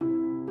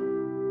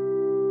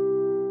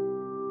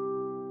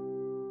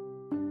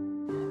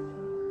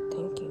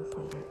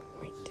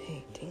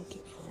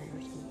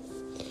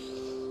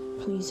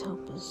Please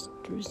help us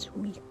through this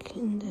week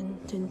and then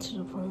into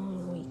the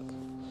following week.